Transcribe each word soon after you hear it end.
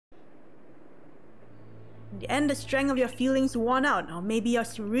and the strength of your feelings worn out, or maybe your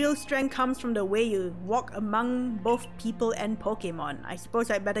real strength comes from the way you walk among both people and Pokemon. I suppose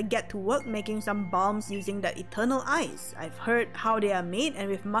I'd better get to work making some balms using that eternal ice. I've heard how they are made, and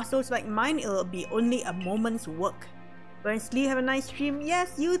with muscles like mine, it'll be only a moment's work. Bernsley, have a nice stream.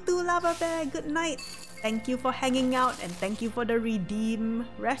 Yes, you too, Lava Bear. Good night. Thank you for hanging out, and thank you for the redeem.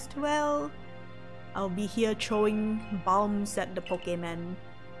 Rest well. I'll be here throwing balms at the Pokemon.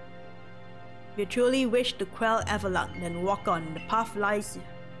 If you truly wish to quell Everluck, then walk on. The path lies.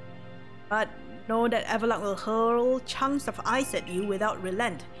 But know that Everluck will hurl chunks of ice at you without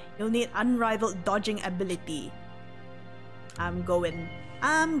relent. You'll need unrivaled dodging ability. I'm going.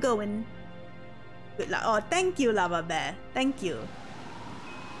 Good luck. Oh, thank you, Lava Bear. Thank you.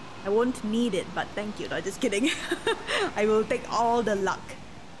 I won't need it, but thank you. No, just kidding. I will take all the luck.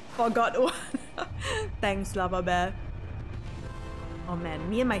 Forgot one. Thanks, Lava Bear. Oh man,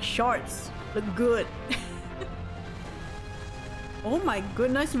 me and my shorts look good. Oh my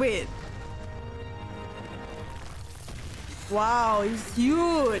goodness, wait. Wow, it's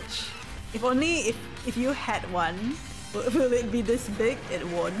huge. If only if you had one, will it be this big? It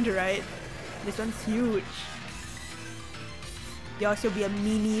won't, right? This one's huge. Yours will be a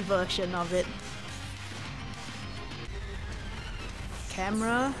mini version of it.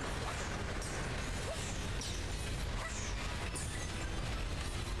 Camera.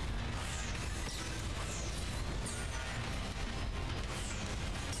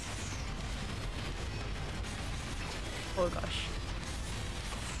 Oh gosh.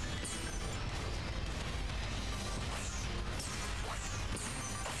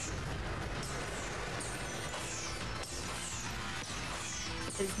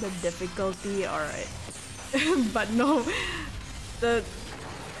 Is the difficulty alright? But no, the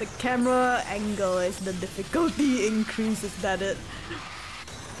camera angle is the difficulty increase. Is that it?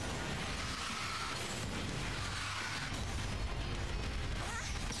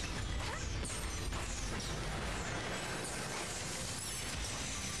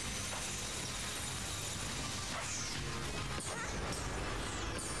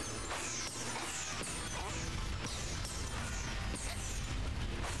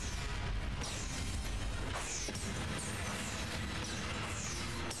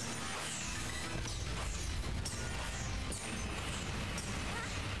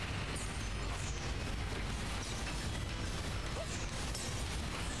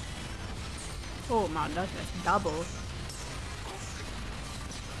 Oh man, that's double.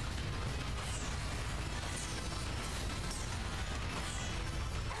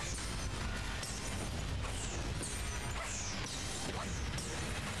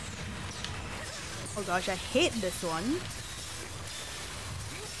 Oh gosh, I hate this one.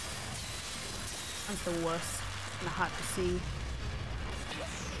 That's the worst. Kinda hard to see.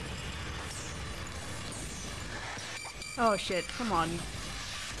 Oh shit, come on.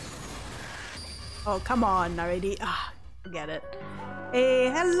 Oh, come on already. Ah, forget it. Hey,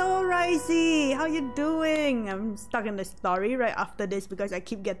 hello Risey! How you doing? I'm stuck in the story right after this because I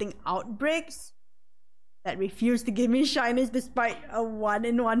keep getting outbreaks that refuse to give me shinies despite a 1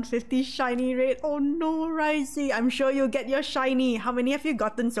 in 150 shiny rate. Oh no, Risey! I'm sure you'll get your shiny. How many have you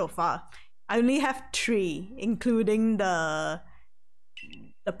gotten so far? I only have 3, including the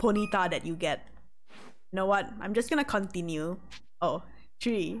Ponyta that you get. You know what? I'm just gonna continue. Oh.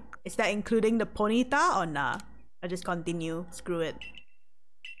 3. Is that including the Ponyta or nah? I just continue. Screw it.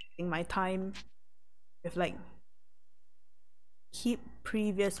 Taking my time with like keep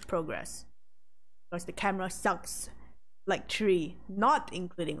previous progress because the camera sucks. Like 3, not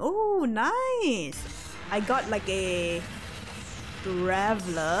including. Oh, nice! I got like a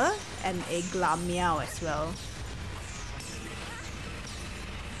Graveler and a Glameow as well.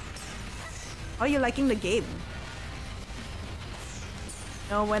 How are you liking the game?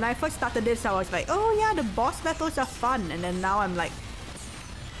 No, when I first started this, I was like, oh yeah, the boss battles are fun. And then now I'm like,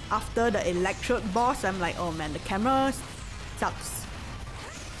 after the Electrode boss, I'm like, oh man, the camera sucks.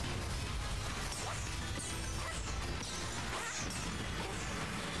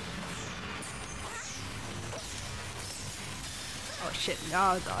 Oh shit,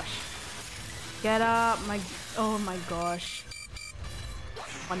 oh gosh. Get up, oh my gosh.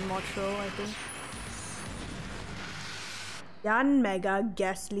 One more throw, I think. Yan, Mega,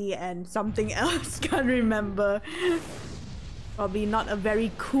 Ghastly, and something else. Can't remember. Probably not a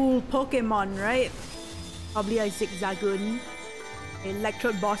very cool Pokemon, right? Probably a Zigzagoon.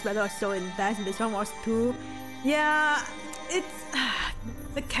 Electrode boss battle was so intense. This one was too. Yeah, it's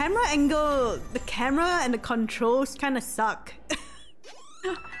the camera angle, the camera and the controls kind of suck.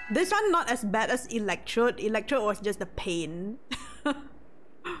 This one not as bad as Electrode. Electrode was just a pain.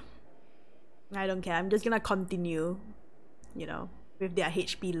 I don't care. I'm just gonna continue, you know, with their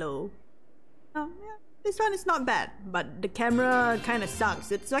HP low. Oh, yeah, this one is not bad, but the camera kind of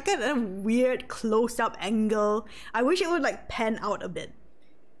sucks. It's like a weird close-up angle. I wish it would like pan out a bit.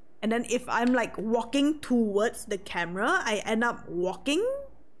 And then if I'm like walking towards the camera, I end up walking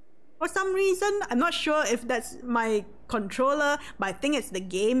for some reason. I'm not sure if that's my controller, but I think it's the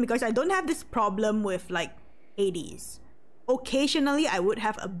game because I don't have this problem with like Hades. Occasionally, I would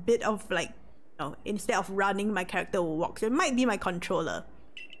have a bit of like, you know, instead of running, my character will walk. So it might be my controller.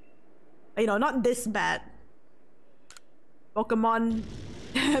 But, you know, not this bad. Pokemon,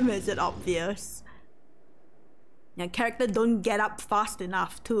 damn, is it obvious? Yeah, character don't get up fast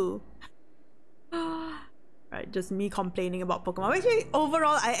enough too. Right, just me complaining about Pokemon. Actually,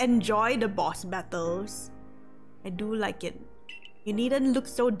 overall, I enjoy the boss battles. I do like it. You needn't look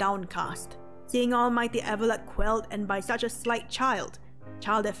so downcast. Seeing Almighty Everlord quelled and by such a slight child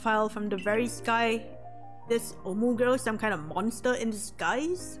that fell from the very sky. This Omu girl some kind of monster in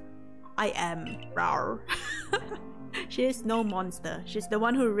disguise? I am. Rawr. She is no monster. She's the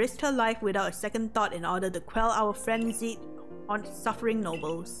one who risked her life without a second thought in order to quell our frenzied on suffering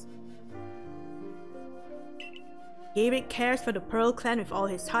nobles. Gabriel cares for the Pearl Clan with all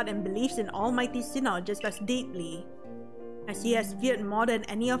his heart and believes in Almighty Sinnoh just as deeply. As he has feared more than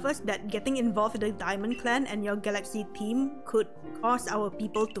any of us that getting involved with the Diamond Clan and your Galaxy team could cause our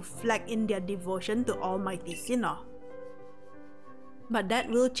people to flag in their devotion to Almighty Sinnoh. But that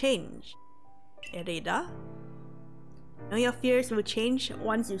will change. Ereda? Know your fears will change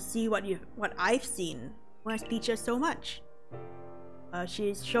once you see what I've seen. Who has teach us so much?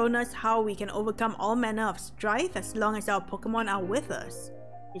 She's shown us how we can overcome all manner of strife as long as our Pokemon are with us.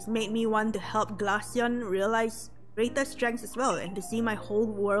 She's made me want to help Glaceon realize greater strengths as well and to see my whole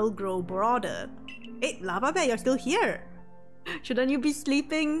world grow broader. Hey, Lava Bear, you're still here! Shouldn't you be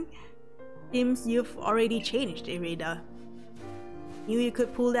sleeping? Seems you've already changed, Ereda. Knew you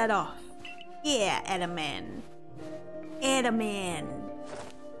could pull that off. Yeah, Edaman. Edaman.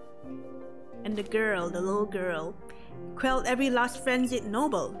 And the little girl, quelled every last frenzied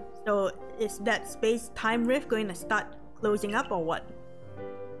noble. So is that space-time rift going to start closing up or what?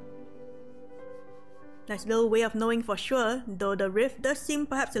 There's little way of knowing for sure, though the rift does seem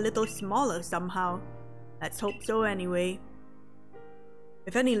perhaps a little smaller somehow. Let's hope so anyway.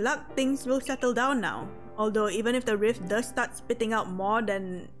 With any luck, things will settle down now. Although even if the rift does start spitting out more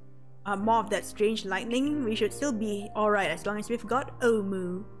of that strange lightning, we should still be alright as long as we've got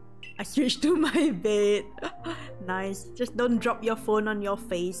Omu. I switched to my bed. Nice. Just don't drop your phone on your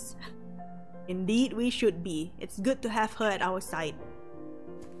face. Indeed, we should be. It's good to have her at our side.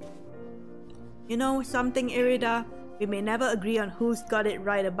 You know something, Ereda? We may never agree on who's got it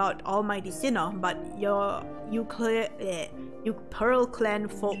right about Almighty Sinnoh, but you Pearl Clan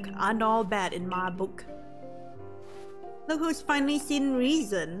folk aren't all bad in my book. Look who's finally seen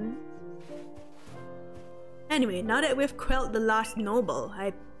reason. Anyway, now that we've quelled the last noble,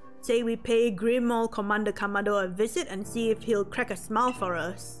 I say we pay grim old Commander Kamado a visit and see if he'll crack a smile for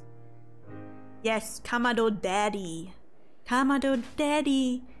us. Yes, Kamado Daddy. Kamado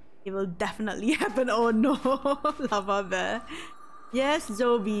Daddy. It will definitely happen. Oh no, Lava Bear. Yes,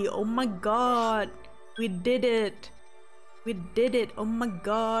 Zobi. Oh my god. We did it. We did it. Oh my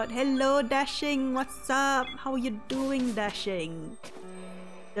god. Hello, Dashing. What's up? How are you doing, Dashing?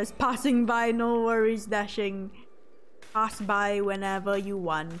 Just passing by. No worries, Dashing. Pass by whenever you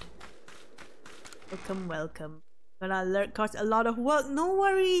want. Welcome, welcome. Gonna lurk costs a lot of work. No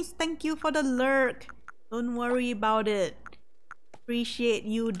worries. Thank you for the lurk. Don't worry about it. Appreciate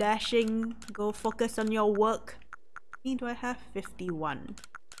you, Dashing. Go focus on your work. How many do I have? 51.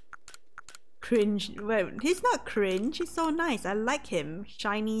 Cringe. Wait, he's not cringe. He's so nice. I like him.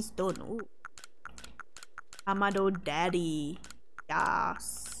 Shiny stone. Ooh. Amado Daddy.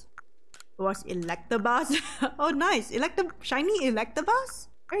 Yes. It was Electabuzz. Oh, nice. Shiny Electabuzz?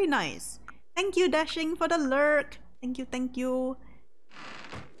 Very nice. Thank you, Dashing, for the lurk. Thank you, thank you.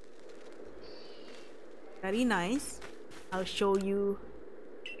 Very nice. I'll show you.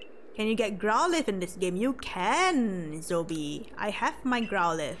 Can you get Growlithe in this game? You can, Zobi. I have my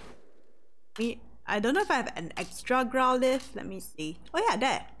Growlithe. I don't know if I have an extra Growlithe. Let me see. Oh yeah,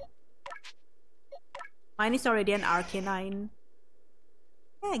 there. Mine is already an Arcanine.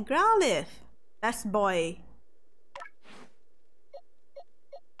 Yeah, Growlithe. Best boy.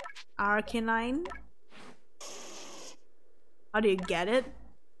 Arcanine. How do you get it?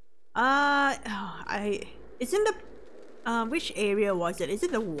 It's in the which area was it? Is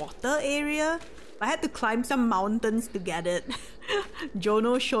it the water area? I had to climb some mountains to get it.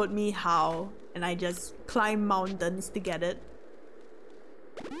 Jono showed me how, and I just climbed mountains to get it.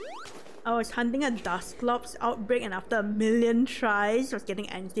 I was hunting a Dusclops outbreak and after a million tries, I was getting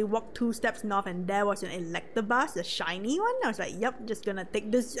angsty, walked 2 steps north and there was an Electabuzz, a shiny one. I was like, yep, just gonna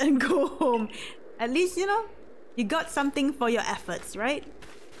take this and go home. At least, you know, you got something for your efforts, right?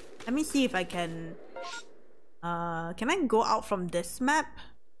 Let me see if I can... can I go out from this map?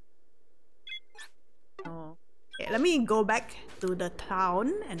 Oh. Okay, let me go back to the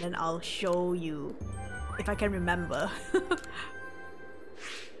town and then I'll show you if I can remember.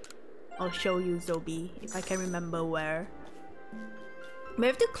 I'll show you, Zobi, if I can remember where. We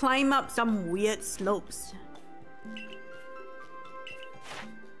have to climb up some weird slopes.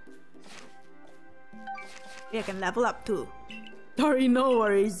 Yeah, I can level up too. Sorry, no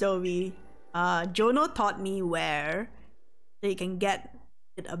worries, Zobi. Jono taught me where, so you can get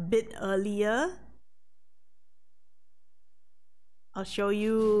it a bit earlier. I'll show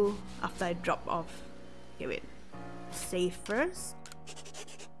you after I drop off. Okay, wait. Save first.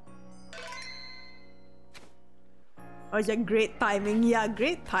 Oh, is that great timing? Yeah,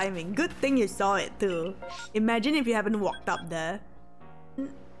 great timing. Good thing you saw it too. Imagine if you haven't walked up there.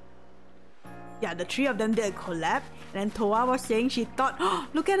 Yeah, the 3 of them did a collab. And then Toa was saying she thought, oh,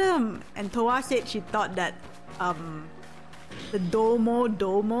 look at him! And Toa said she thought that the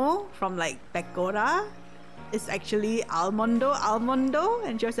Domo from like Pecora is actually Almondo.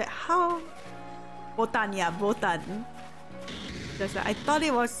 And she was like, how? Botan, yeah, Botan. She was like, I thought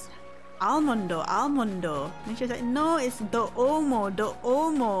it was Almondo. And she was like, no, it's Doomo.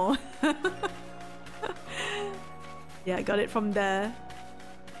 Yeah, I got it from there.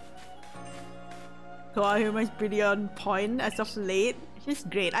 Toa Humor is pretty on point as of late. She's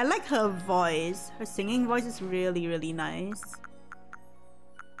great. I like her voice. Her singing voice is really, really nice.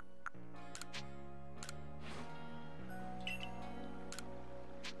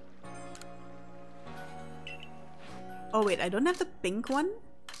 Oh wait, I don't have the pink one?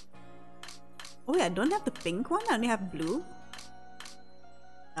 Oh wait, I don't have the pink one? I only have blue?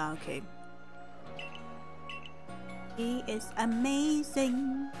 Ah, okay. He is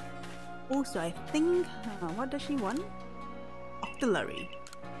amazing. Also, I think... what does she want? Octillery.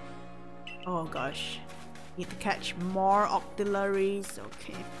 Oh gosh. Need to catch more Octilleries.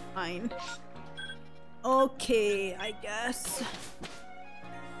 Okay, fine. Okay, I guess.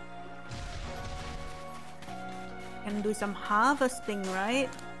 Can do some harvesting, right?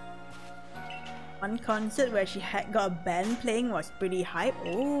 One concert where she had got a band playing was pretty hype.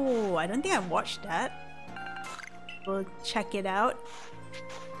 Oh, I don't think I watched that. We'll check it out.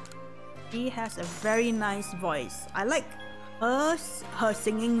 She has a very nice voice. I like her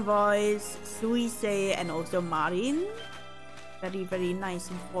singing voice, Suisei, and also Marin. Very, very nice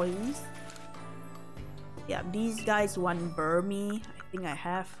voice. Yeah, these guys want Burmy. I think I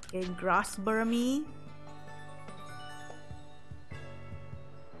have a grass Burmy.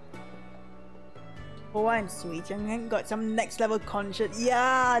 Hoa and Sweet Young got some next level concert.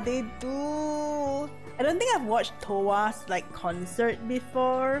 Yeah, they do. I don't think I've watched Toa's like concert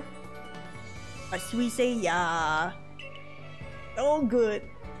before. But Suisei, yeah. So good.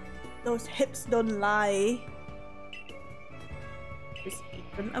 Those hips don't lie. Is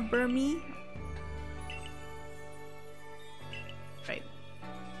Ethan a Burmy? Right.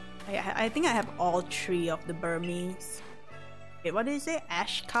 I think I have all 3 of the Burmies. Wait, what did you say?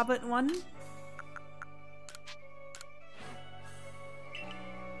 Ash covered one?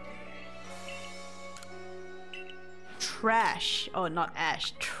 Trash. Oh, not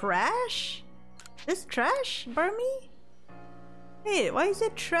ash. Trash? This trash Burmy? Hey, why is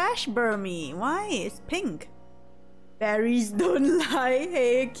it trash Burmy? Why? It's pink. Berries don't lie.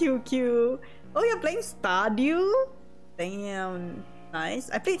 Hey, QQ. Oh, you're playing Stardew? Damn. Nice.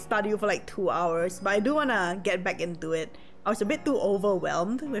 I played Stardew for like 2 hours, but I do wanna get back into it. I was a bit too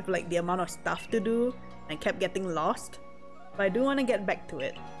overwhelmed with like the amount of stuff to do. I kept getting lost. But I do wanna get back to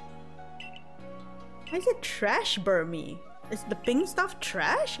it. Why is it trash Burmy? Is the pink stuff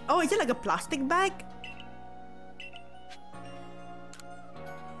trash? Oh, is it like a plastic bag?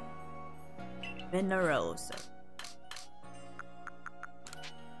 Minerals.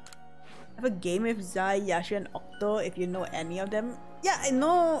 Have a game with Zai, Yashu, and Octo if you know any of them. Yeah, I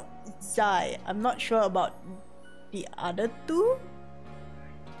know Zai. I'm not sure about the other 2.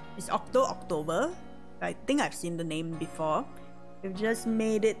 Is Octo October? I think I've seen the name before. We've just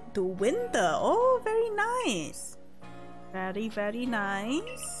made it to winter. Oh, very nice. Very, very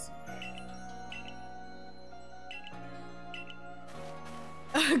nice.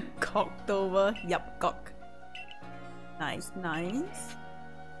 Cocktober. Yup, cock. Nice, nice.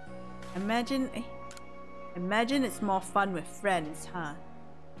 Imagine it's more fun with friends, huh?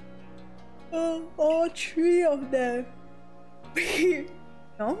 Oh, all 3 of them.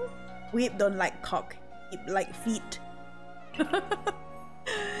 No? Weep don't like cock. Weep like feet.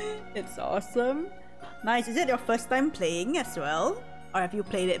 It's awesome. Nice. Is it your first time playing as well? Or have you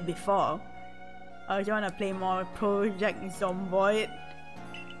played it before? Or do you want to play more Project Zomboid?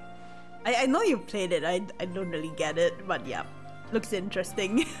 I know you played it. I don't really get it. But yeah. Looks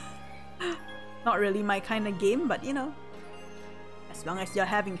interesting. Not really my kind of game, but you know. As long as you're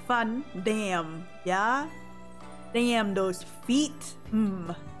having fun. Damn. Yeah? Damn, those feet.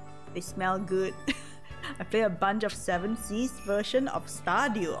 They smell good. I play a bunch of 7 Seas version of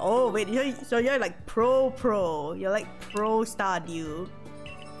Stardew. Oh wait, so you're like pro. You're like pro Stardew.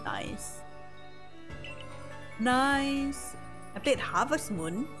 Nice. Nice. I played Harvest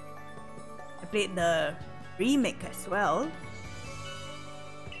Moon. I played the remake as well.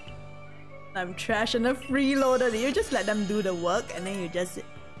 I'm trash on a freeloader. You just let them do the work and then you just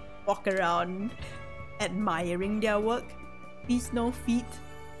walk around admiring their work. Please no feet.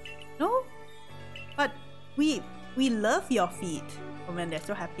 No? But we love your feet. Oh man, they're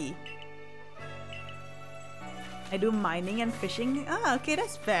so happy. I do mining and fishing. Ah, okay,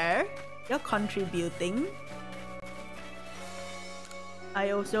 that's fair. You're contributing.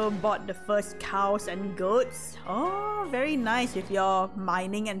 I also bought the first cows and goats. Oh, very nice with your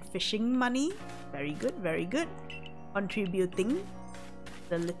mining and fishing money. Very good, very good. Contributing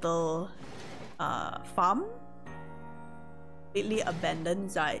the little farm. Completely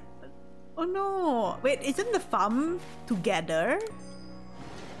abandoned site. Oh no! Wait, isn't the farm together?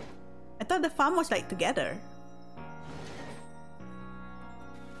 I thought the farm was like together.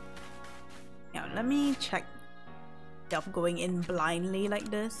 Now let me check. Going in blindly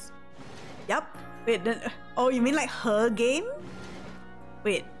like this. Yep. Wait, then, oh, you mean like her game?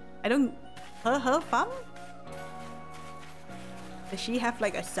 Wait, I don't... Her farm? Does she have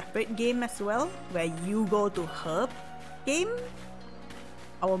like a separate game as well? Where you go to her game?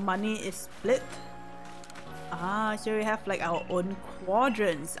 Our money is split. Ah, so we have like our own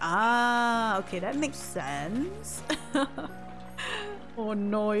quadrants. Ah, okay, that makes sense. Oh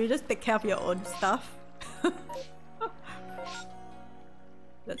no, you just take care of your own stuff.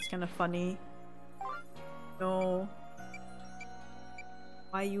 That's kind of funny. No.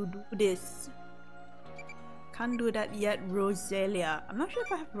 Why you do this? Can't do that yet, Roselia. I'm not sure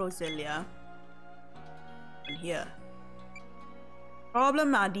if I have Roselia. And here.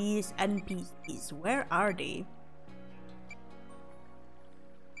 Problem are these NPCs. Where are they?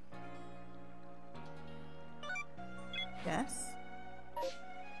 Yes.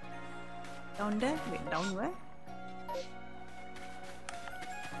 Down there? Wait, down where?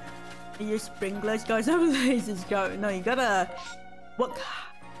 I use sprinklers because of lasers. No, you gotta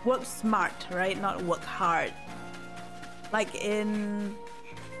work smart, right? Not work hard. Like in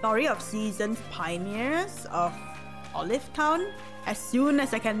Story of Seasons Pioneers of Olive Town, as soon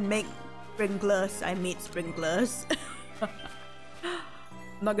as I can make sprinklers, I made sprinklers. I'm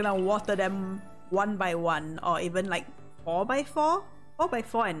not gonna water them 1 by 1 or even like 4 by 4. 4 by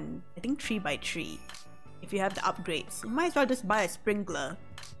 4 and I think 3 by 3. If you have the upgrades, you might as well just buy a sprinkler.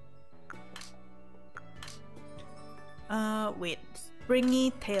 Wait,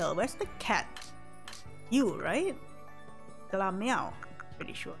 Springy Tail. Where's the cat? You, right? Meow.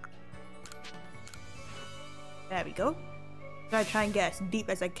 Pretty sure. There we go. Gotta try and get as deep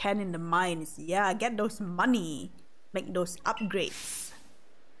as I can in the mines. Yeah, get those money. Make those upgrades.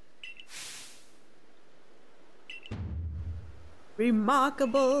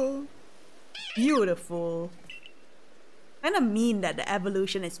 Remarkable. Beautiful. Kinda mean that the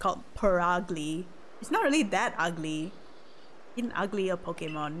evolution is called Perugly. It's not really that ugly. An uglier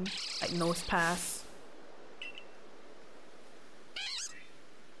Pokemon, like Nosepass.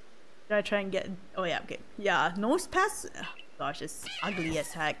 Should I try and get... Oh yeah, okay. Yeah, Nosepass... Oh, gosh, it's ugly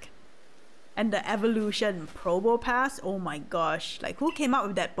as heck. And the evolution Probopass, oh my gosh. Like, who came up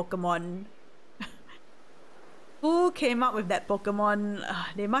with that Pokemon? Who came up with that Pokemon?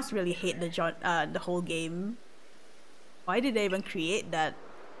 They must really hate the whole game. Why did they even create that?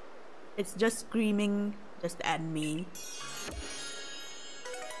 It's just screaming, just end me.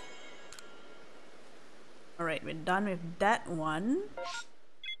 Alright, we're done with that one.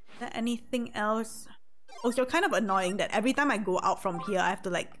 Is there anything else? Also, kind of annoying that every time I go out from here, I have to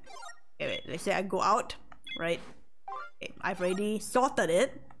like... Okay, wait, let's say I go out, right? Okay, I've already sorted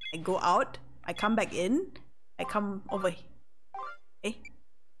it. I go out, I come back in, I come over here. Okay.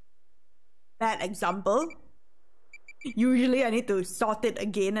 Bad example. Usually I need to sort it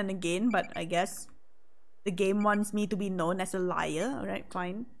again and again, but I guess the game wants me to be known as a liar. Alright,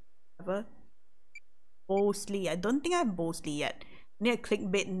 fine. Whatever. Boastly. I don't think I have Boastly yet. I need a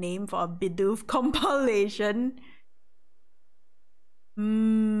clickbait name for a Bidoof compilation.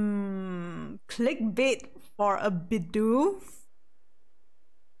 clickbait for a Bidoof.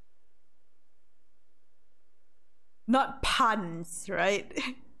 Not puns, right?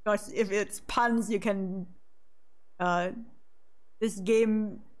 Because if it's puns, you can this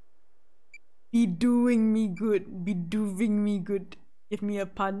game be doing me good, be doing me good. Give me a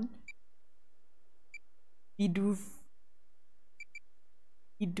pun. Bidoof.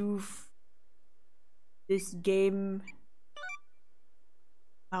 Bidoof. This game.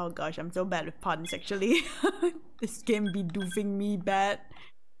 Oh gosh, I'm so bad with puns actually. This game be doofing me bad.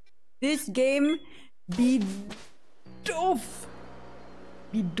 This game be doof.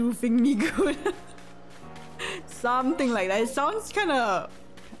 Be doofing me good. Something like that. It sounds kinda,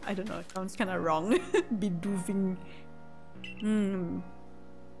 I don't know, it sounds kinda wrong. Be doofing.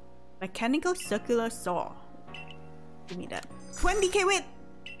 Mechanical circular saw. Give me that. 20k, wait!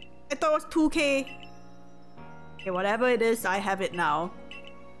 I thought it was 2k. Okay, whatever it is, I have it now.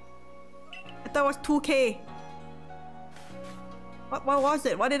 I thought it was 2k. What was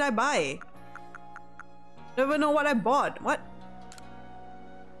it? What did I buy? I don't even know what I bought. What?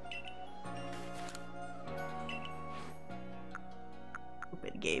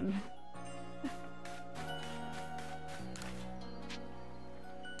 Stupid game.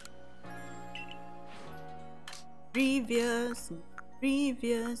 Previous,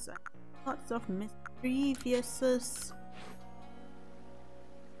 lots of mischievouses.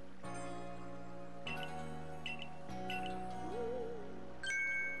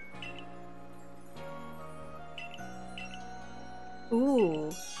 Ooh,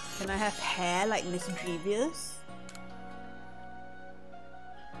 can I have hair like mischievous?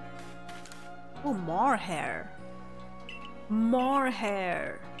 Ooh, more hair. More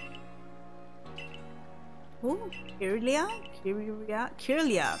hair. Ooh, Kirlia?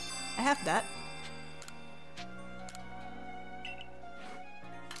 Kirlia. I have that.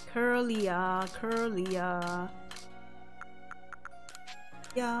 Kirlia.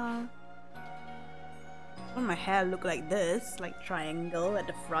 Yeah. Why my hair look like this? Like triangle at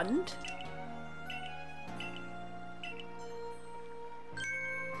the front?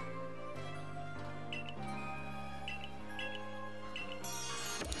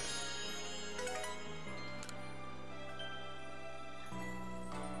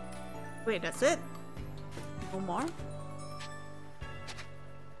 Wait, that's it? No more?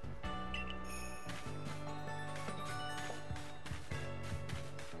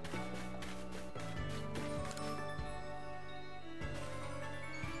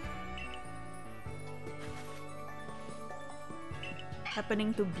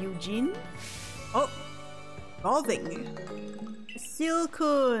 Happening to Eugene? Oh! Evolving!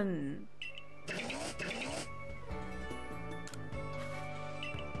 Silcoon!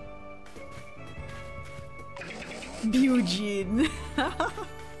 Eugene!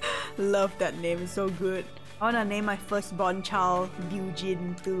 Love that name, it's so good. I wanna name my firstborn child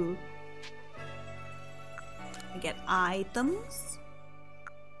Eugene too. I get items.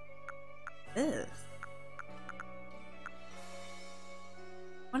 This.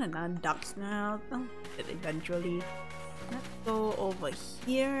 I want another duck snout. Oh, eventually. Let's go over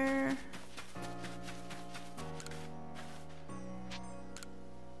here.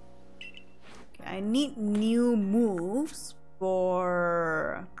 Okay, I need new moves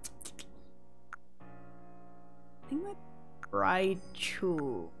for. I think my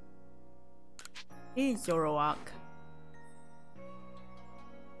Raichu. Hey, Zoroark.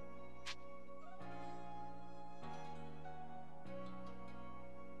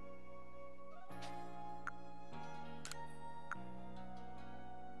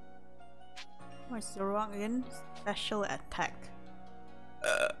 What's Zoroark again? Special attack.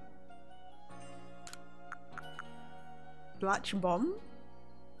 Sludge bomb?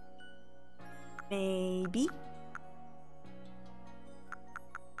 Maybe.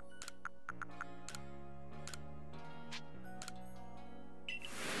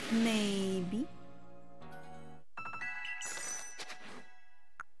 Maybe.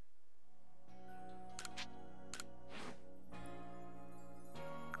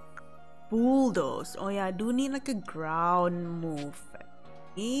 Bulldoze. Oh yeah, I do need like a ground move.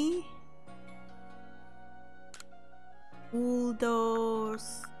 Okay.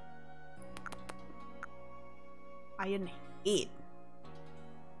 Bulldoze. Iron Head.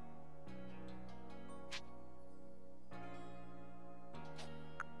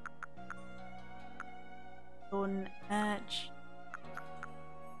 Stone Edge.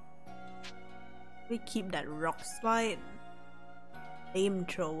 We keep that rock slide.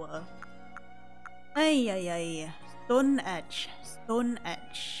 Flamethrower. Ay. Stone Edge. Stone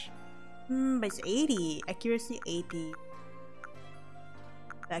Edge. But it's 80. Accuracy 80.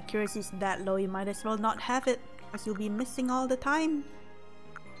 The accuracy is that low, you might as well not have it, because you'll be missing all the time.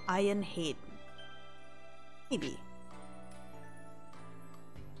 Iron Head. Maybe.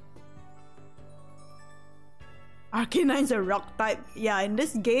 Arcanine's a rock type. Yeah, in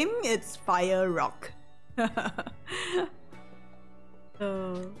this game, it's fire rock.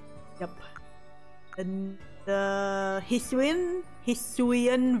 So, yep. And the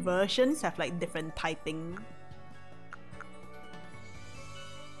Hisuian versions have like different typing.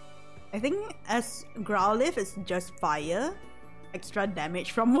 I think as Growlithe is just fire. Extra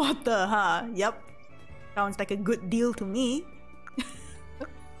damage from water, huh? Yep. Sounds like a good deal to me.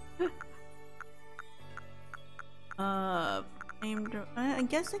 I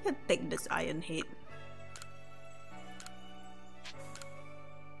guess I could take this Iron Head.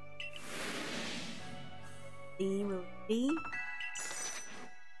 We'll see.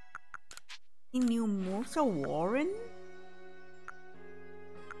 Any new moves are Warren?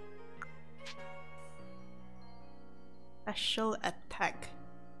 Special attack.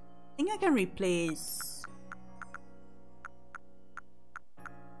 I think I can replace.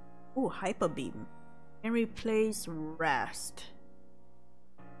 Oh, Hyper Beam. Can replace Rest.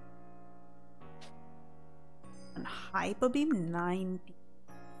 And Hyper Beam 90.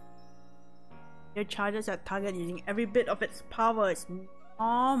 Your charges at target using every bit of its power is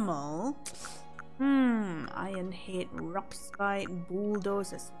normal. Iron Head, Rock Slide,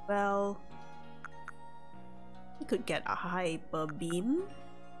 Bulldoze as well. You could get a Hyper Beam.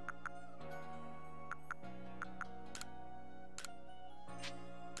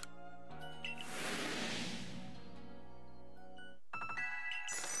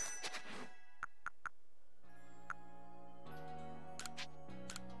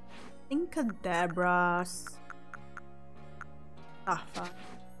 Cadabra's I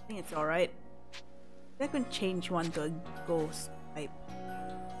think it's alright. I can change one to a ghost type.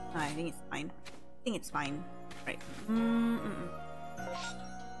 I think it's fine. I think it's fine. Right.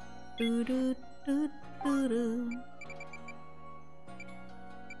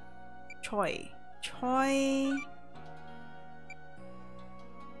 Choi.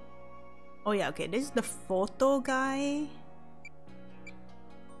 Oh yeah, okay, this is the photo guy.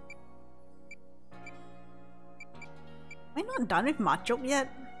 Am I not done with Machop yet?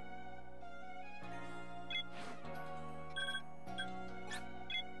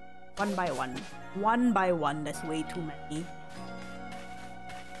 One by one. One by one, that's way too many.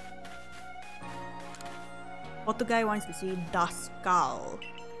 Photo guy wants to see Duskull.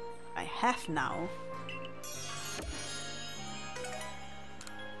 I have now.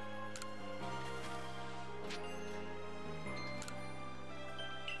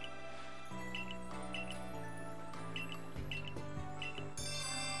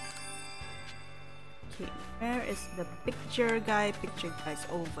 Where is the picture guy? Picture guy's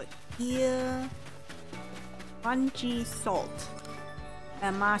over here. Crunchy salt.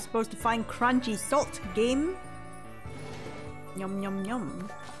 Am I supposed to find crunchy salt, game? Yum yum yum.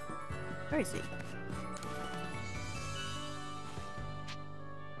 Where is he?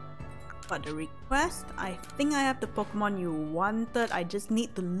 Got the request. I think I have the Pokemon you wanted. I just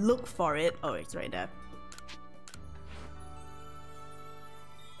need to look for it. Oh, it's right there.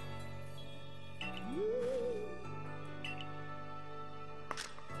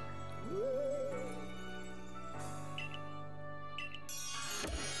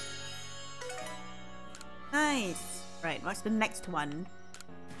 Nice. Right, what's the next one?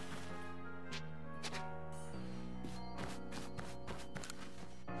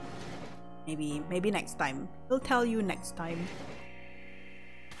 Maybe next time. We'll tell you next time.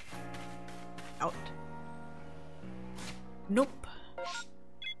 Out. Nope.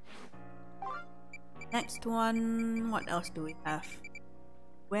 Next one. What else do we have?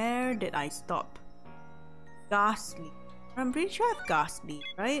 Where did I stop? Ghastly. I'm pretty sure I have Ghastly,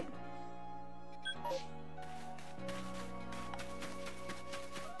 right?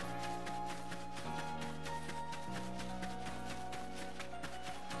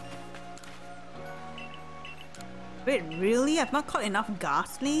 Wait, really? I've not caught enough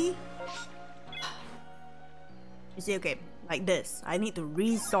Ghastly? You see, okay, like this. I need to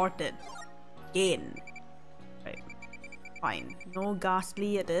resort it. Again. Right. Fine. No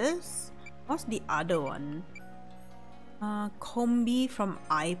Ghastly it is. What's the other one? Combi from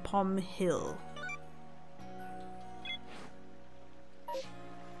Ipom Hill.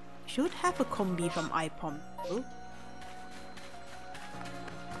 Should have a Combi from Ipom Hill.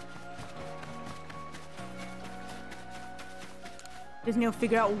 Just need to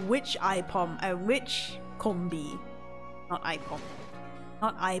figure out which Ipom, which Combi. Not Ipom.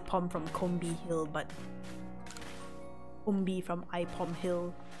 Not Ipom from Combi Hill, but Umbi from Ipom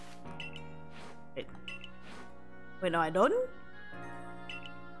Hill. Wait. Wait, no, I don't?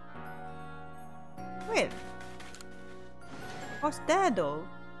 Wait. What's there though?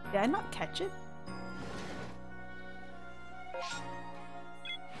 Did I not catch it?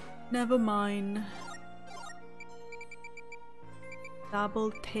 Never mind.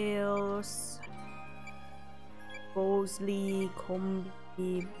 Double tails. Bosley,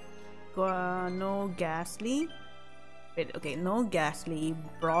 Combi, no Ghastly. Wait, okay, no Ghastly.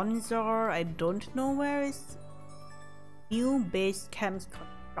 Bronzor, I don't know where is new base camp's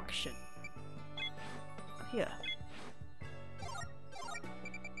construction. Here.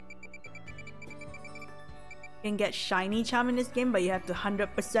 You can get shiny charm in this game, but you have to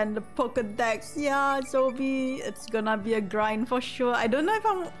 100% the Pokédex. Yeah, Zobi, it's gonna be a grind for sure. I don't know if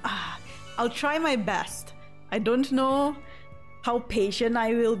I'll try my best. I don't know how patient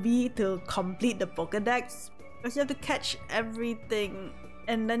I will be to complete the Pokédex, because you have to catch everything,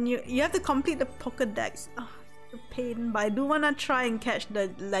 and then you have to complete the Pokédex. Oh, it's a pain, but I do wanna try and catch the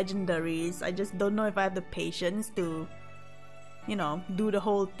legendaries. I just don't know if I have the patience to, you know, do the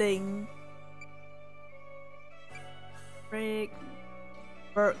whole thing. Break.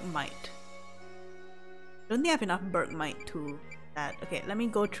 Bergmite. Don't think I have enough Bergmite to that. Okay, let me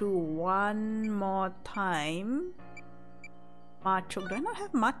go through one more time. Machoke. Do I not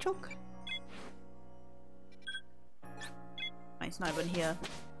have Machoke? It's not even here.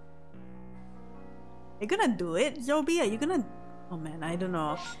 You're gonna do it, Zobi? Are you gonna... Oh man, I don't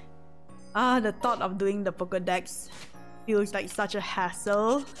know. The thought of doing the Pokédex feels like such a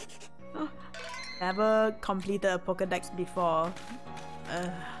hassle. Never completed a Pokédex before.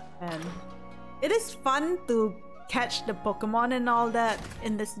 And it is fun to catch the Pokemon and all that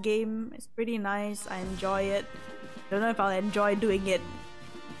in this game. It's pretty nice. I enjoy it. Don't know if I'll enjoy doing it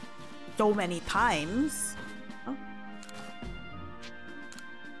so many times. Oh,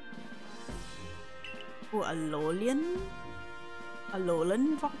 ooh, Alolan?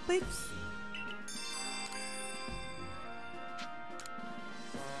 Alolan Rockpigs?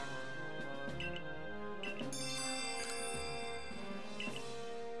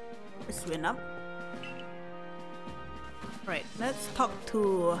 Win up. Right, let's talk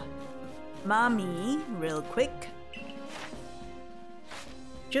to Mommy real quick.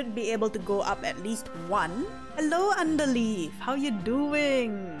 Should be able to go up at least one. Hello, Underleaf. How you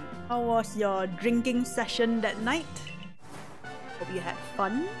doing? How was your drinking session that night? Hope you had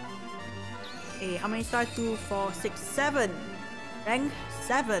fun. Hey, how many stars? 2, 4, 6, 7. Rank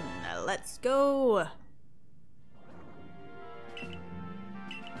 7. Let's go.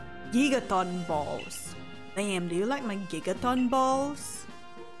 Gigaton balls. Damn, do you like my Gigaton balls?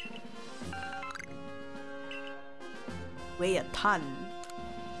 Weigh a ton.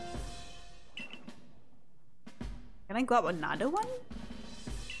 Can I go up another one?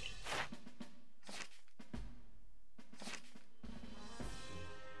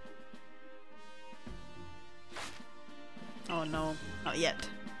 Oh no, not yet.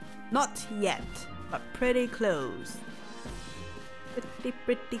 Not yet, but pretty close.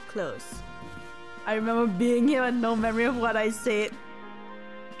 Pretty close. I remember being here and no memory of what I said.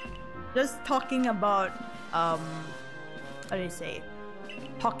 Just talking about, how do you say?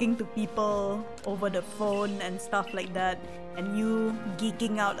 Talking to people over the phone and stuff like that. And you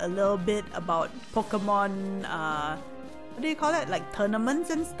geeking out a little bit about Pokemon, what do you call it? Like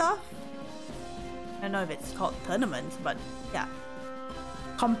tournaments and stuff? I don't know if it's called tournaments, but yeah.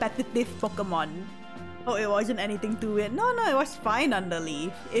 Competitive Pokemon. Oh, it wasn't anything too weird. No, it was fine,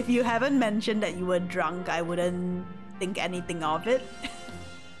 Underleaf. If you haven't mentioned that you were drunk, I wouldn't think anything of it.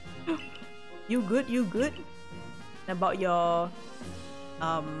 You good? You good? About your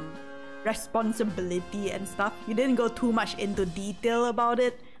responsibility and stuff. You didn't go too much into detail about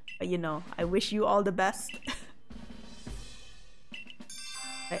it, but you know, I wish you all the best.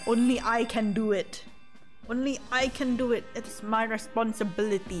 Only I can do it. Only I can do it. It's my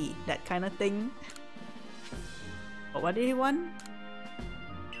responsibility. That kind of thing. Oh, what did he want?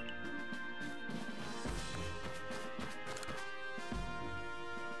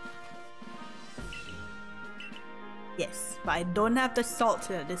 Yes, but I don't have the salt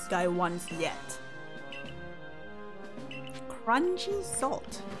that this guy wants yet. Crunchy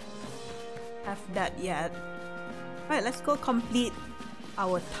salt. Have that yet. Right, let's go complete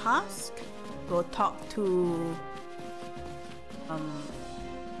our task. Go talk to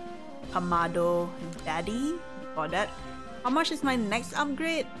Kamado Daddy for that. How much is my next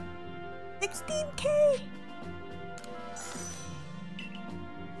upgrade? 16k.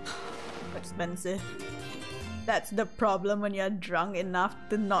 Expensive. That's the problem when you're drunk enough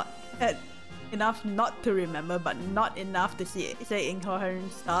to not enough not to remember, but not enough to say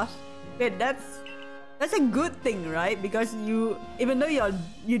incoherent stuff. Wait, that's a good thing, right? Because even though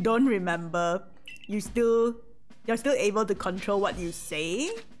you don't remember, you're still able to control what you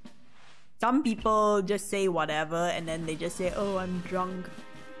say. Some people just say whatever and then they just say, "Oh, I'm drunk."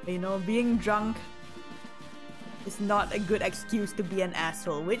 You know, being drunk is not a good excuse to be an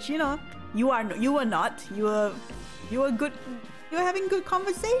asshole. Which, you know, you were not. You were good. You were having good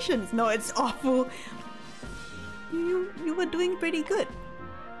conversations. No, it's awful. You were doing pretty good.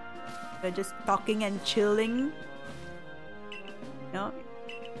 You're just talking and chilling. You know?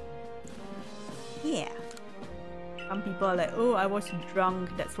 Yeah. Some people are like, "Oh, I was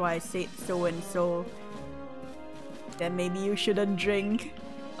drunk, that's why I said so and so." Then maybe you shouldn't drink.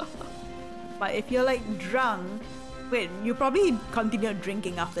 But if you're like drunk, wait, you probably continued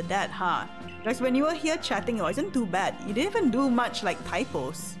drinking after that, huh? Because when you were here chatting, it wasn't too bad. You didn't even do much like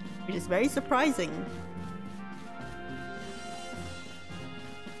typos, which is very surprising.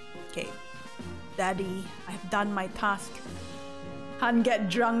 Okay. Daddy, I've done my task. Can't get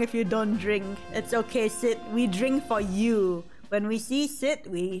drunk if you don't drink. It's okay, Sid. We drink for you. When we see Sid,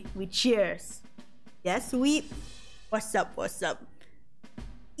 we cheers. Yes, Weep? What's up, what's up?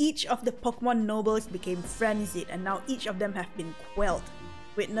 Each of the Pokemon nobles became frenzied and now each of them have been quelled.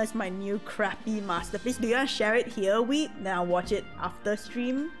 Witness my new crappy masterpiece. Do you want to share it here, Weep? Then I'll watch it after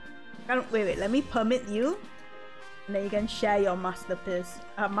stream. Wait, let me permit you. And then you can share your masterpiece.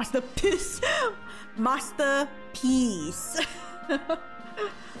 Masterpiece! Masterpiece!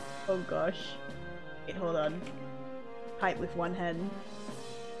 Oh gosh. Wait, hold on. Type with one hand.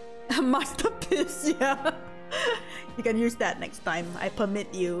 Masterpiece, yeah. You can use that next time. I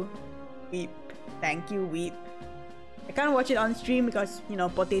permit you. Weep. Thank you, Weep. I can't watch it on stream because, you know,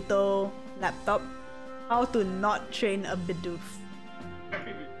 potato laptop. How to not train a Bidoof.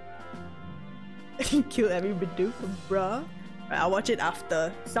 Kill every Bidoof, bruh. Right, I'll watch it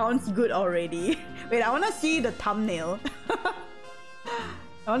after. Sounds good already. Wait, I wanna see the thumbnail.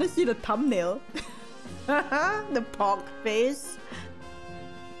 I wanna see the thumbnail. The pork face.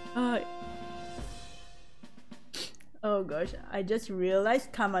 Oh gosh, I just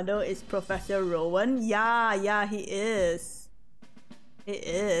realized Kamado is Professor Rowan. Yeah, he is. He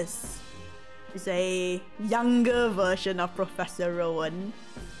is. He's a younger version of Professor Rowan.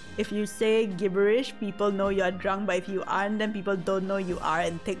 If you say gibberish, people know you're drunk, but if you aren't, then people don't know you are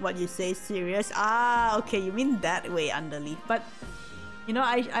and take what you say serious. Ah, okay, you mean that way, Underleaf. But, you know,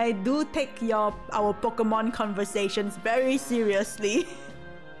 I do take our Pokemon conversations very seriously.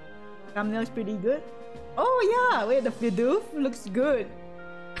 Thumbnail's pretty good. Oh yeah, wait, the Bidoof looks good.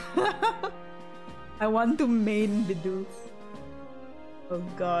 I want to main Bidoof. Oh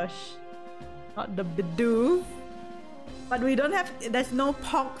gosh. Not the Bidoof. But we don't have, there's no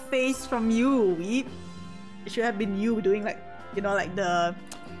pork face from you, Weep. It should have been you doing like, you know, like the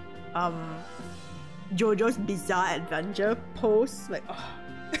JoJo's Bizarre Adventure pose. Like,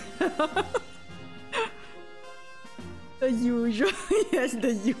 oh. The usual, yes,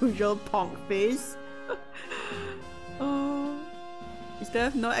 the usual pork face. Oh. We still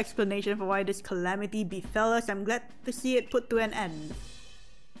have no explanation for why this calamity befell us. I'm glad to see it put to an end.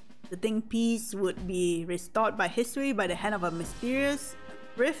 To think peace would be restored by history by the hand of a mysterious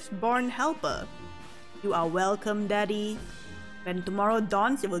Rift-born helper. You are welcome, Daddy. When tomorrow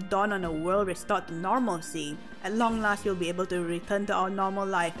dawns, it will dawn on a world restored to normalcy. At long last, we'll be able to return to our normal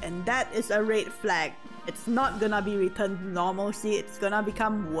life, and that is a red flag. It's not gonna be returned to normalcy, it's gonna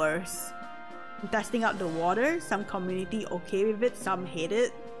become worse. I'm testing out the water. Some community okay with it, some hate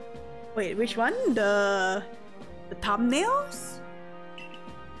it. Wait, which one? The thumbnails?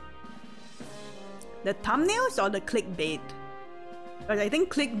 The thumbnails or the clickbait? Because I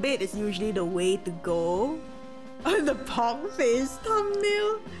think clickbait is usually the way to go. The pork face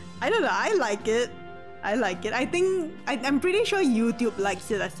thumbnail. I don't know, I like it. I like it. I think, I'm pretty sure YouTube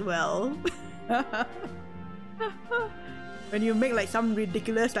likes it as well. When you make like some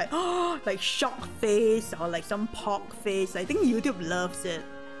ridiculous like, oh, like shock face or like some pork face, I think YouTube loves it.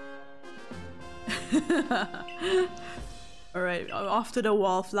 Alright, off to the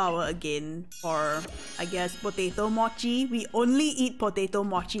wallflower again for, I guess, potato mochi. We only eat potato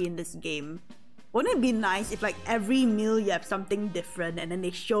mochi in this game. Wouldn't it be nice if like every meal you have something different and then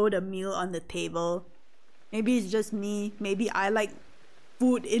they show the meal on the table? Maybe it's just me. Maybe I like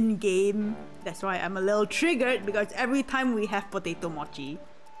food in game. That's why I'm a little triggered because every time we have potato mochi.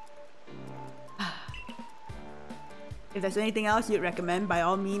 If there's anything else you'd recommend, by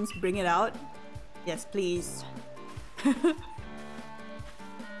all means, bring it out. Yes, please.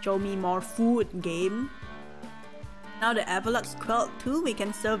 Show me more food game. Now the Avalok's quelled too, we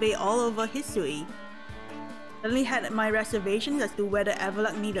can survey all over history. Suddenly had my reservations as to whether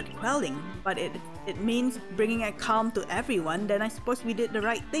Avalok needed quelling, but it means bringing a calm to everyone, then I suppose we did the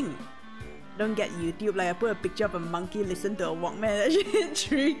right thing. Don't get YouTube, like I put a picture of a monkey listen to a Walkman that hit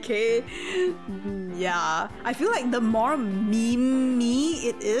 3K. Yeah, I feel like the more meme-y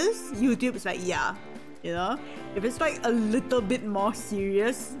it is, YouTube is like, yeah, you know? If it's like a little bit more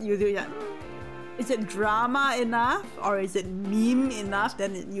serious, YouTube is like, is it drama enough or is it meme enough?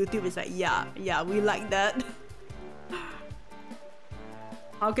 Then YouTube is like, yeah, we like that.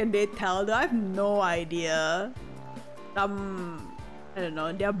 How can they tell though? I have no idea. I don't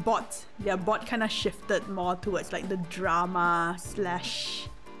know, their bot kind of shifted more towards like the drama slash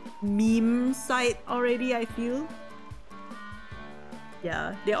meme side already, I feel.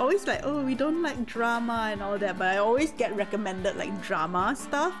 Yeah, they're always like, oh, we don't like drama and all that, but I always get recommended like drama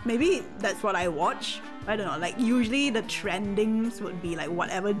stuff. Maybe that's what I watch. I don't know, like usually the trendings would be like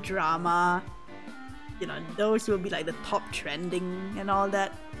whatever drama, you know, those will be like the top trending and all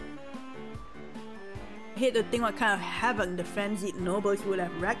that. I hate to think what kind of havoc the frenzied nobles would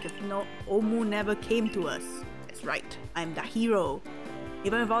have wreaked if Omu never came to us. That's right, I'm the hero.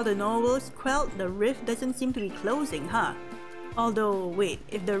 Even with all the nobles quelled, the rift doesn't seem to be closing, huh? Although, wait,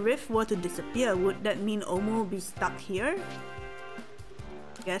 if the rift were to disappear, would that mean Omu will be stuck here?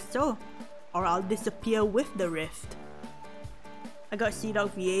 Guess so. Or I'll disappear with the rift. I got Sea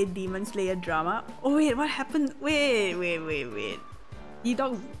Dog VA Demon Slayer drama. Oh wait, what happened? Wait. Sea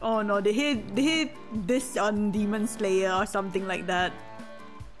Dog, oh no, they hit this on Demon Slayer or something like that.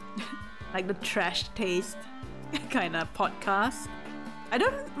 Like the trash taste kind of podcast. I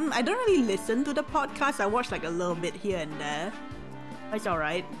don't really listen to the podcast. I watch like a little bit here and there. It's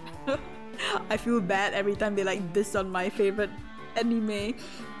alright. I feel bad every time they like diss on my favorite anime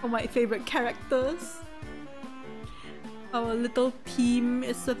or my favorite characters. Our little team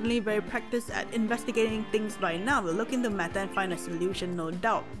is certainly very practiced at investigating things by now. We'll look into the matter and find a solution, no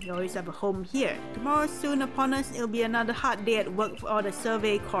doubt. We always have a home here. Tomorrow soon upon us, it'll be another hard day at work for all the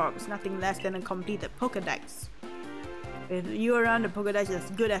survey corps. Nothing less than a completed Pokédex. With you around, the Pokédex is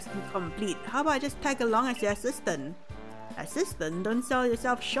as good as complete. How about I just tag along as your assistant? Assistant? Don't sell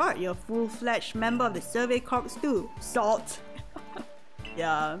yourself short. You're a full-fledged member of the survey corps too. Salt.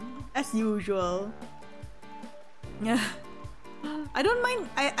 Yeah, as usual. Yeah, I don't mind.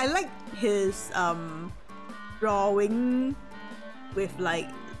 I like his drawing with like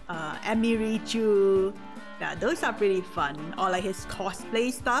Emirichu. Yeah, those are pretty fun. Or like his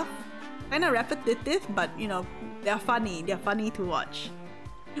cosplay stuff. Kind of repetitive, but you know, they're funny. They're funny to watch.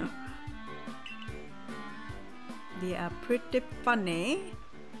 They are pretty funny.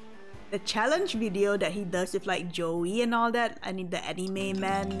 The challenge video that he does with like Joey and all that, I need the anime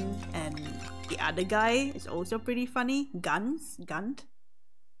man and the other guy is also pretty funny. Gunt.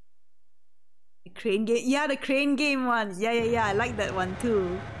 The crane game, yeah, the crane game ones. Yeah, I like that one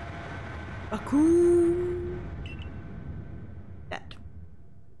too. Aku. That.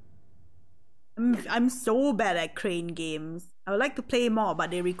 I'm so bad at crane games. I would like to play more,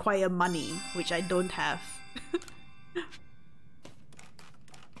 but they require money, which I don't have.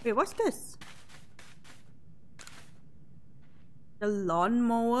 Wait, what's this? The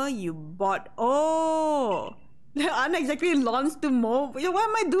lawnmower you bought. Oh! There aren't exactly lawns to mow. What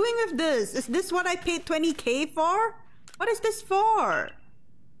am I doing with this? Is this what I paid 20k for? What is this for?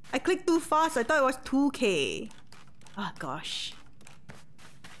 I clicked too fast. I thought it was 2k. Ah, gosh.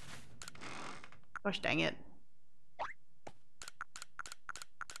 Gosh dang it.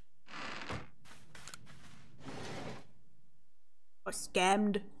 Or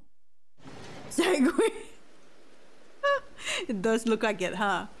scammed. Segway. It does look like it,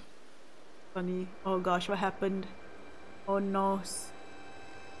 huh? Funny. Oh gosh, what happened? Oh no.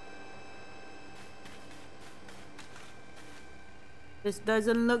 This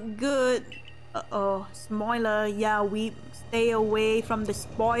doesn't look good. Uh-oh. Spoiler. Yeah, we stay away from the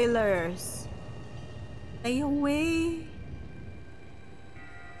spoilers. Stay away.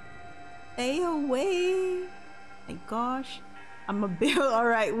 Stay away. My gosh. I'm a bit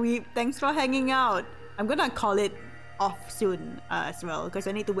alright, Weep. Thanks for hanging out. I'm gonna call it off soon as well because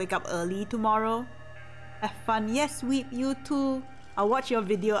I need to wake up early tomorrow. Have fun. Yes, Weep, you too. I'll watch your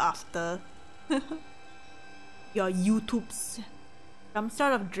video after. Your YouTubes. Some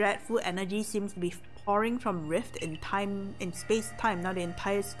sort of dreadful energy seems to be pouring from rift in space-time. Now the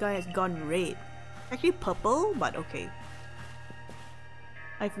entire sky has gone red. Actually purple, but okay.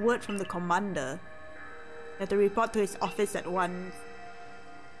 I've word from the commander. I have to report to his office at once.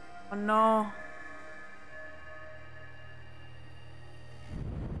 Oh no.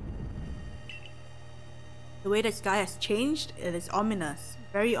 The way the sky has changed, it is ominous.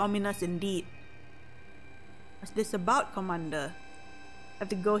 Very ominous indeed. What's this about, Commander? Have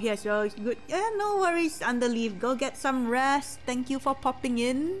to go here as well. Good. Yeah, no worries, Underleaf. Go get some rest. Thank you for popping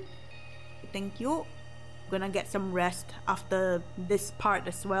in. Thank you. Gonna get some rest after this part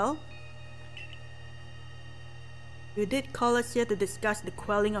as well. You did call us here to discuss the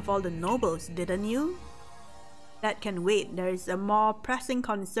quelling of all the nobles, didn't you? That can wait. There is a more pressing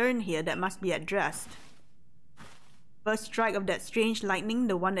concern here that must be addressed. First strike of that strange lightning,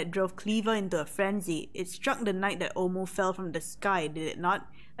 the one that drove Cleaver into a frenzy. It struck the night that Omu fell from the sky, did it not?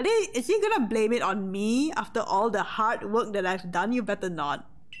 Is he gonna blame it on me after all the hard work that I've done? You better not.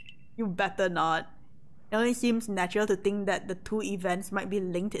 You better not. It only seems natural to think that the two events might be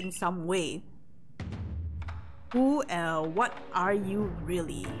linked in some way. Who what are you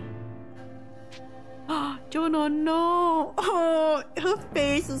really? Jono, no! Oh, her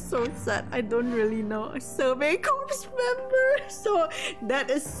face is so sad. I don't really know. A survey corps member? So, that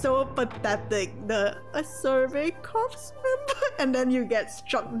is so pathetic. A survey corps member? And then you get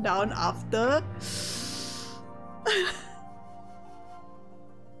struck down after?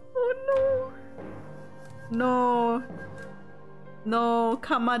 Oh no! No! No,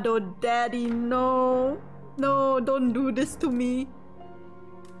 Kamado Daddy, no! No, don't do this to me.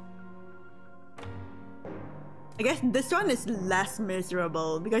 I guess this one is less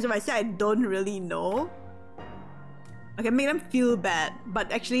miserable because if I say I don't really know, I can make them feel bad.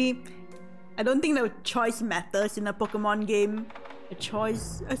 But actually, I don't think the choice matters in a Pokemon game.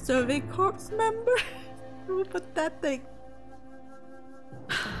 A survey corps member? So pathetic.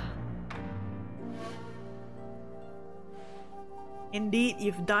 Indeed,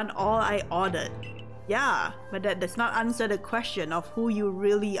 you've done all I ordered. Yeah, but that does not answer the question of who you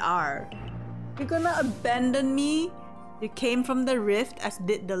really are. You're gonna abandon me? You came from the rift as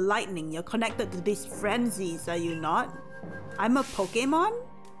did the lightning. You're connected to these frenzies, are you not? I'm a Pokemon?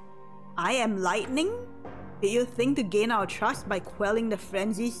 I am lightning? Did you think to gain our trust by quelling the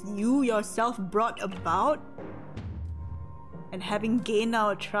frenzies you yourself brought about? And having gained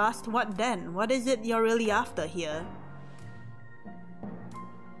our trust, what then? What is it you're really after here?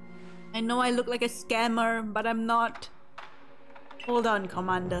 I know I look like a scammer, but I'm not. Hold on,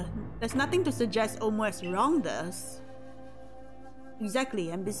 Commander. There's nothing to suggest Omu has wronged us. Exactly,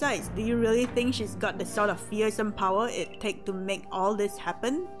 and besides, do you really think she's got the sort of fearsome power it takes to make all this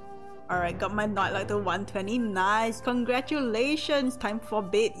happen? Alright, got my Nightlight to 120. Nice, congratulations! Time for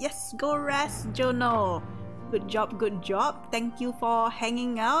bed. Yes, go rest, Jono. Good job, good job. Thank you for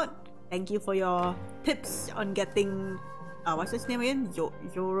hanging out. Thank you for your tips on getting... what's his name again?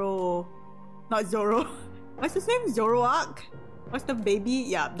 Zoro... Not Zoro. What's his name? Zoroark? What's the baby?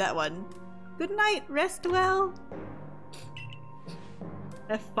 Yeah, that one. Good night, rest well.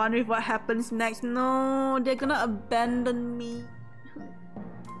 Have fun with what happens next. No, they're gonna abandon me.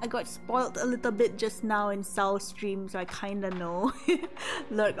 I got spoiled a little bit just now in Sal's stream, so I kinda know.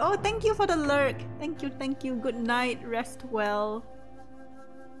 Lurk. Oh, thank you for the lurk. Thank you, thank you. Good night, rest well.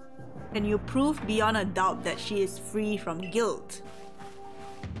 Can you prove beyond a doubt that she is free from guilt?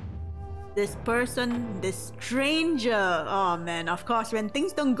 This person, this stranger. Oh man, of course, when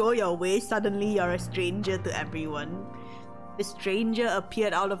things don't go your way, suddenly you're a stranger to everyone. The stranger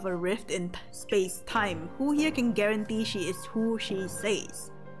appeared out of a rift in space-time. Who here can guarantee she is who she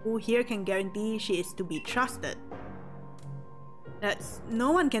says? Who here can guarantee she is to be trusted?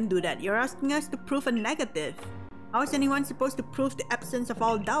 No one can do that. You're asking us to prove a negative. How is anyone supposed to prove the absence of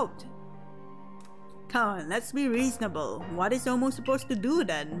all doubt? Come on, let's be reasonable. What is Omu supposed to do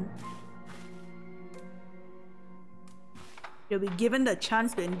then? She'll be given the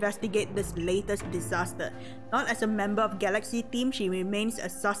chance to investigate this latest disaster. Not as a member of Galaxy Team, she remains a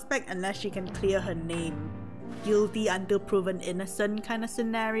suspect unless she can clear her name. Guilty until proven innocent kind of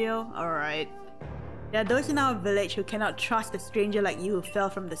scenario? Alright. There are those in our village who cannot trust a stranger like you who fell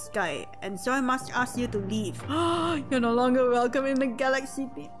from the sky, and so I must ask you to leave. You're no longer welcome in the Galaxy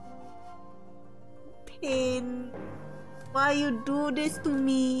Team. Pain. Why you do this to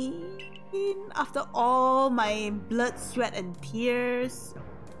me? After all my blood, sweat, and tears. Oh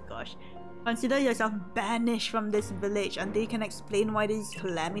my gosh. Consider yourself banished from this village until you can explain why these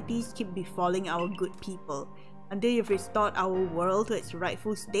calamities keep befalling our good people. Until you've restored our world to its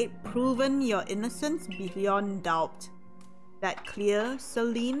rightful state, proven your innocence beyond doubt. That clear,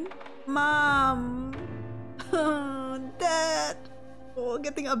 Celine? Mom! Dad! Oh,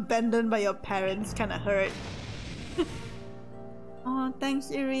 getting abandoned by your parents kinda hurt. Oh, thanks,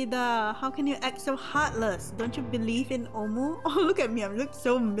 Irida. How can you act so heartless? Don't you believe in Omu? Oh, look at me. I look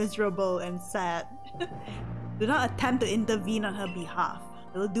so miserable and sad. Do not attempt to intervene on her behalf.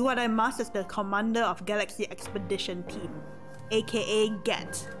 I will do what I must as the commander of Galaxy Expedition Team, aka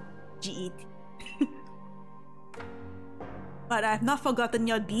GET. G-E-T. But I have not forgotten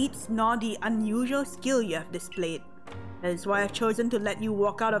your deeds, nor the unusual skill you have displayed. That is why I've chosen to let you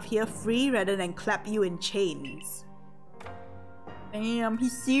walk out of here free rather than clap you in chains. Damn,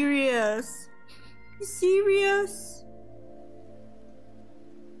 he's serious. He's serious.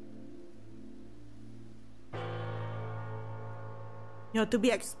 You're to be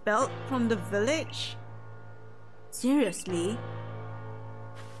expelled from the village? Seriously?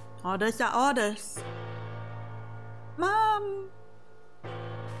 Orders are orders. Mom!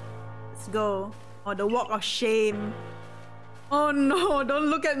 Let's go. Oh, the walk of shame. Oh no, don't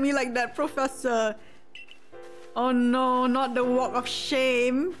look at me like that, Professor. Oh no, not the walk of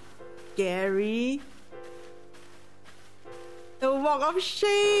shame. Gary. The walk of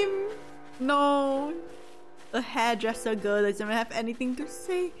shame. No. The hairdresser girl doesn't have anything to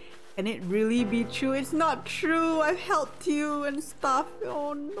say. Can it really be true? It's not true. I've helped you and stuff.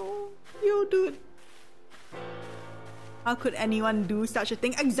 Oh no. You dude. How could anyone do such a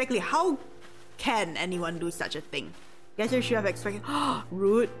thing? Exactly. How can anyone do such a thing? Guess you should have expected.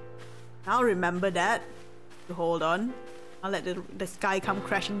 Rude. I'll remember that. Hold on. I'll let the sky come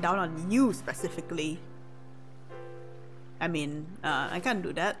crashing down on you specifically. I mean, I can't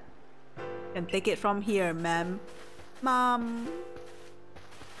do that. Can take it from here, ma'am. Mom.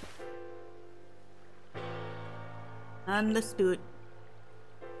 Understood.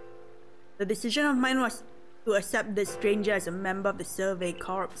 The decision of mine was to accept this stranger as a member of the Survey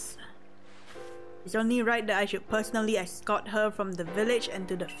Corps. It's only right that I should personally escort her from the village and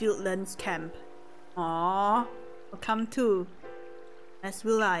to the Fieldlands camp. Aww, I'll come too. As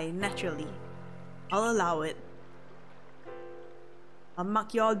will I, naturally. I'll allow it. I'll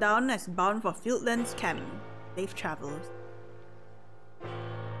mark you all down as bound for Fieldlands camp. Safe travels.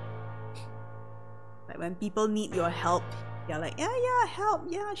 Like when people need your help, you're like, yeah, help,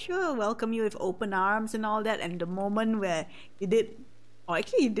 yeah, sure, welcome you with open arms and all that. And the moment where you did, or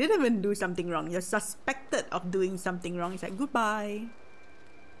actually you didn't even do something wrong, you're suspected of doing something wrong, it's like, goodbye.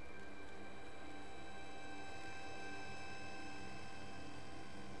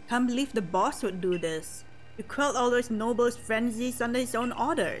 Can't believe the boss would do this. He quelled all those nobles' frenzies under his own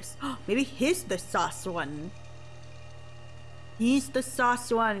orders. Maybe he's the sus one. He's the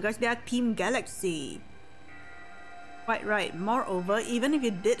sus one because they are Team Galaxy. Quite right. Moreover, even if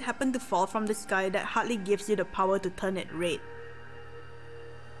you did happen to fall from the sky, that hardly gives you the power to turn it red.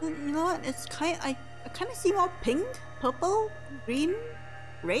 You know what? It's I kind of see more pink, purple, green,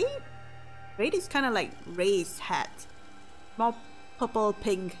 red. Red is kind of like Ray's hat. More purple,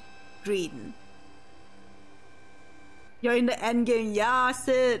 pink, green. You're in the end game, yeah,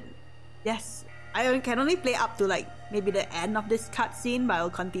 Sid. Yes, I can only play up to like maybe the end of this cutscene, but I'll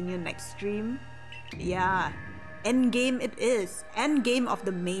continue next stream. Yeah, end game it is. End game of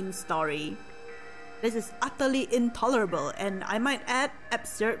the main story. This is utterly intolerable, and I might add,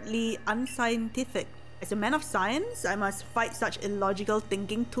 absurdly unscientific. As a man of science, I must fight such illogical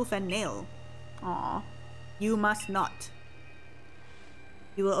thinking tooth and nail. Aw, you must not.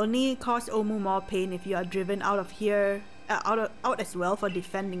 You will only cause Omu more pain if you are driven out of here, out as well for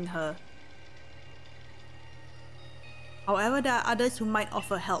defending her. However, there are others who might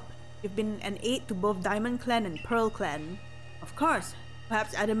offer help. You've been an aid to both Diamond Clan and Pearl Clan. Of course,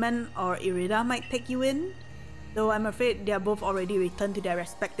 perhaps Adamant or Irida might take you in, though I'm afraid they are both already returned to their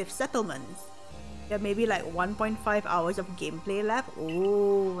respective settlements. There may be like 1.5 hours of gameplay left.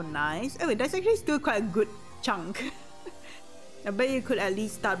 Oh, nice. Oh wait, that's actually still quite a good chunk. I bet you could at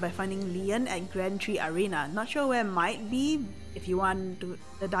least start by finding Leon at Grand Tree Arena. Not sure where it might be if you want to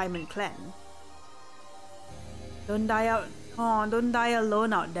the Diamond Clan. Don't die out. Oh, don't die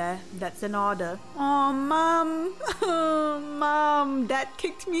alone out there. That's an order. Oh, Mom. Mom, Dad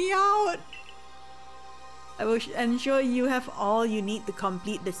kicked me out. I will ensure you have all you need to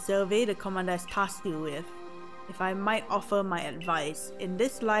complete the survey the commander has tasked you with. If I might offer my advice, in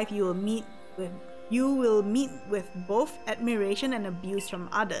this life you will meet with both admiration and abuse from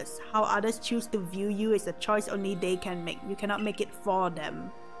others. How others choose to view you is a choice only they can make. You cannot make it for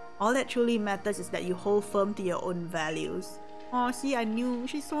them. All that truly matters is that you hold firm to your own values. Oh, see, I knew.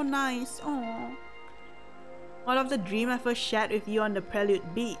 She's so nice. Oh. What of the dream I first shared with you on the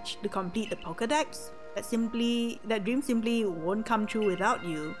Prelude Beach to complete the Pokédex? That dream simply won't come true without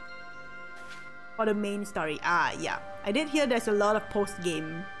you. For the main story. Ah, yeah. I did hear there's a lot of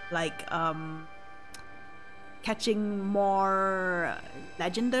post-game, like, catching more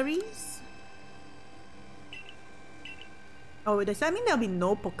legendaries. Oh, does that mean there'll be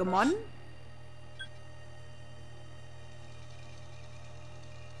no Pokemon?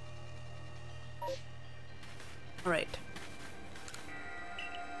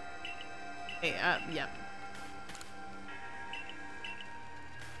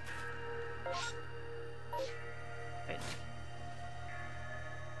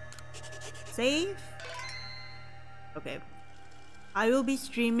 save. Okay. I will be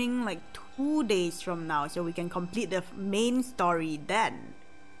streaming like 2 days from now, so we can complete the main story then.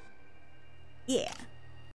 Yeah.